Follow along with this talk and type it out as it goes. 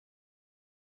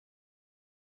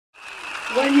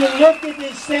when you look at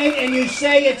this state and you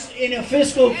say it's in a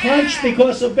fiscal crunch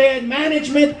because of bad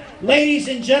management, ladies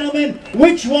and gentlemen,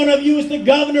 which one of you is the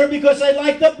governor? Because I'd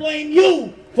like to blame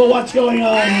you for what's going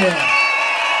on here.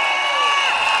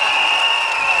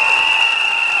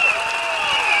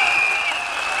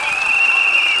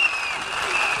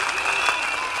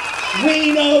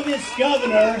 We know this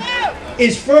governor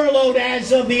is furloughed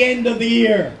as of the end of the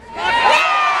year.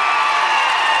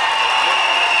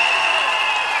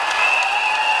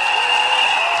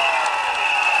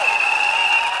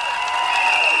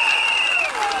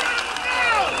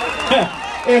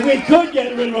 If we could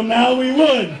get rid of him now, we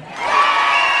would.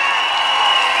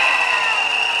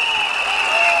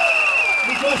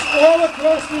 Because all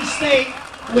across the state,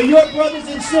 where your brothers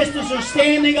and sisters are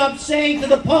standing up saying to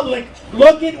the public,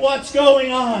 look at what's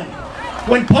going on.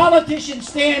 When politicians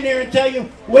stand there and tell you,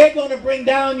 we're going to bring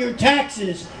down your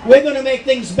taxes, we're going to make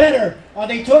things better, are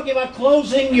they talking about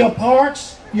closing your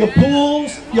parks, your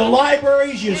pools, your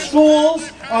libraries, your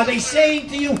schools? Are they saying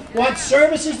to you what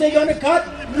services they're going to cut?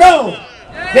 No.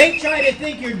 They try to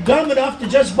think you're dumb enough to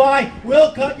just buy,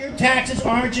 we'll cut your taxes,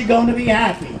 aren't you going to be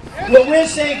happy? Well, we're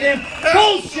saying to them,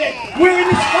 bullshit! We're in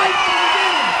this fight.